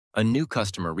A new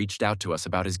customer reached out to us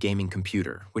about his gaming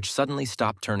computer, which suddenly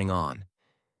stopped turning on.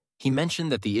 He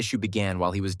mentioned that the issue began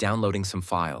while he was downloading some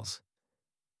files.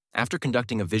 After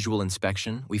conducting a visual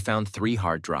inspection, we found 3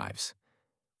 hard drives: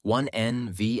 one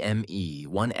NVMe,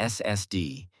 one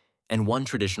SSD, and one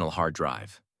traditional hard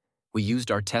drive. We used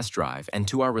our test drive, and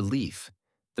to our relief,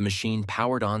 the machine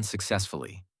powered on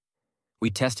successfully. We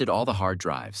tested all the hard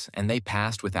drives, and they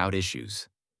passed without issues.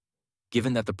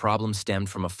 Given that the problem stemmed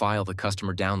from a file the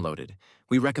customer downloaded,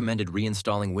 we recommended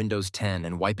reinstalling Windows 10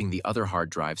 and wiping the other hard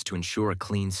drives to ensure a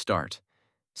clean start.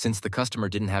 Since the customer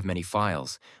didn't have many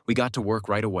files, we got to work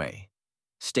right away.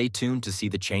 Stay tuned to see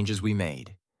the changes we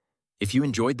made. If you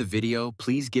enjoyed the video,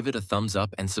 please give it a thumbs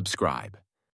up and subscribe.